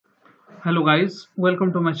Hello guys,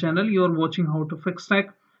 welcome to my channel. You are watching how to fix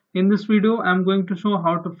tech. In this video, I am going to show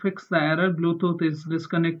how to fix the error Bluetooth is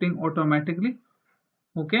disconnecting automatically.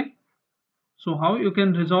 Okay, so how you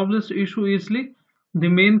can resolve this issue easily. The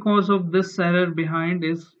main cause of this error behind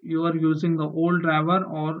is you are using the old driver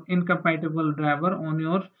or incompatible driver on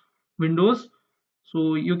your Windows.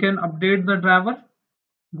 So you can update the driver.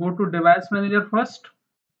 Go to device manager first.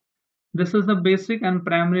 This is the basic and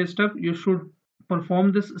primary step. You should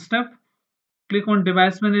perform this step. Click on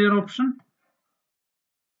device manager option.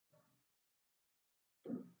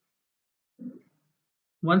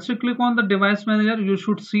 Once you click on the device manager, you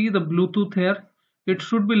should see the Bluetooth here. It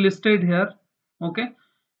should be listed here. Okay.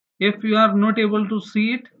 If you are not able to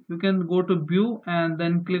see it, you can go to view and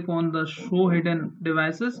then click on the show hidden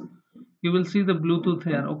devices. You will see the Bluetooth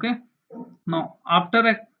here. Okay. Now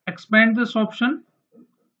after expand this option,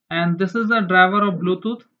 and this is the driver of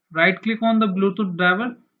Bluetooth. Right click on the Bluetooth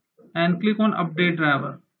driver and click on update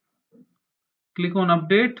driver. Click on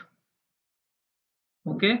update.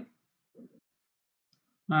 Okay.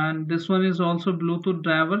 And this one is also Bluetooth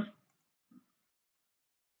driver.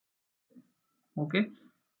 Okay,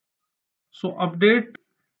 so update.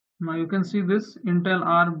 Now you can see this Intel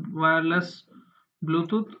R wireless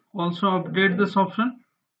Bluetooth. Also update this option.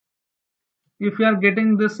 If you are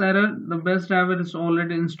getting this error, the best driver is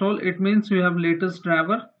already installed. It means you have latest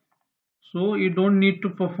driver, so you don't need to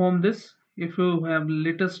perform this if you have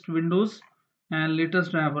latest Windows and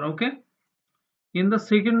latest driver. Okay, in the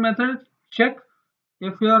second method, check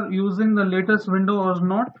if you are using the latest window or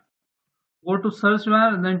not. Go to search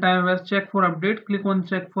bar and then type as check for update. Click on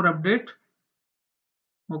check for update.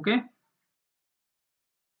 Okay,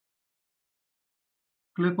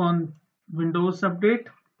 click on Windows update.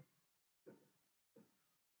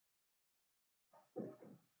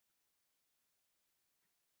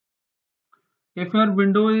 If your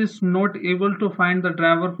window is not able to find the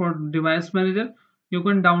driver for device manager, you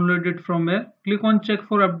can download it from here. Click on check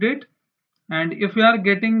for update, and if you are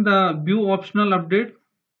getting the view optional update,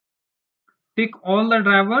 tick all the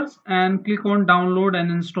drivers and click on download and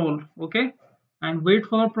install. Okay, and wait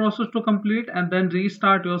for the process to complete and then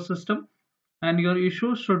restart your system and your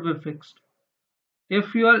issue should be fixed.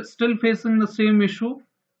 If you are still facing the same issue,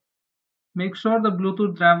 make sure the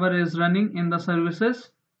Bluetooth driver is running in the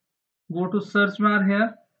services. Go to search bar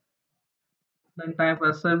here, then type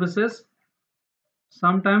as services.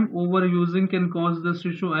 Sometime overusing can cause this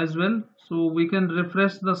issue as well, so we can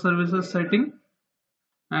refresh the services setting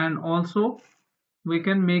and also we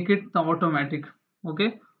can make it the automatic.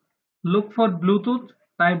 Okay, look for Bluetooth,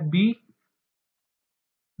 type B,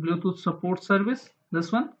 Bluetooth support service,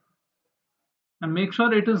 this one, and make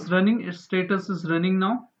sure it is running. Its status is running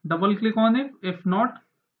now. Double click on it. If not,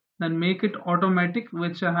 then make it automatic,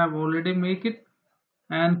 which I have already make it,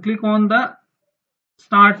 and click on the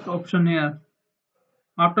start option here.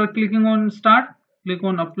 After clicking on start, click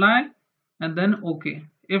on apply and then OK.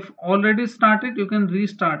 If already started, you can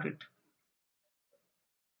restart it.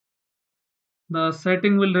 The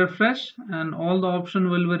setting will refresh and all the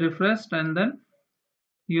option will be refreshed, and then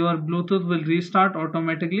your Bluetooth will restart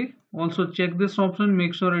automatically. Also check this option,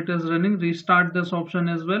 make sure it is running. Restart this option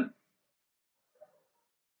as well.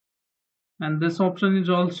 And this option is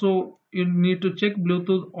also, you need to check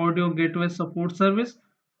Bluetooth audio gateway support service.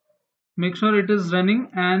 Make sure it is running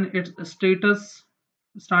and its status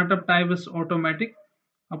startup type is automatic.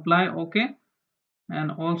 Apply OK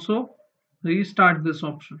and also restart this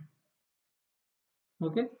option.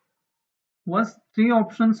 Okay, once three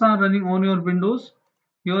options are running on your Windows,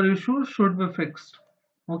 your issue should be fixed.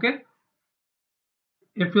 Okay,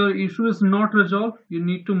 if your issue is not resolved, you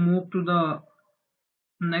need to move to the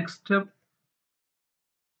next step.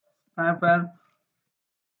 Type as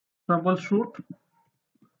troubleshoot.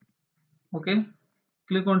 Okay,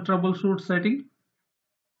 click on troubleshoot setting,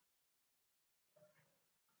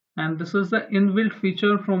 and this is the inbuilt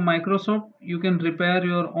feature from Microsoft. You can repair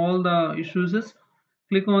your all the issues.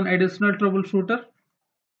 Click on additional troubleshooter,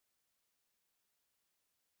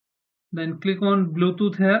 then click on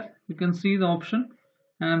Bluetooth here. You can see the option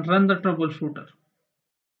and run the troubleshooter.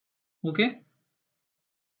 Okay,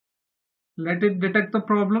 let it detect the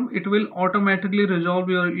problem. It will automatically resolve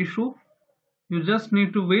your issue. You just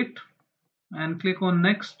need to wait and click on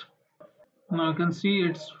next. Now you can see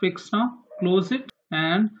it's fixed now. Close it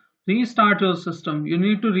and restart your system. You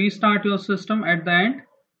need to restart your system at the end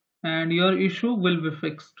and your issue will be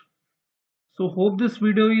fixed. So hope this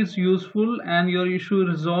video is useful and your issue is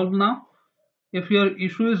resolved now. If your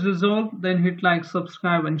issue is resolved, then hit like,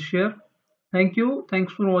 subscribe and share. Thank you.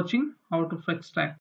 Thanks for watching how to fix tech.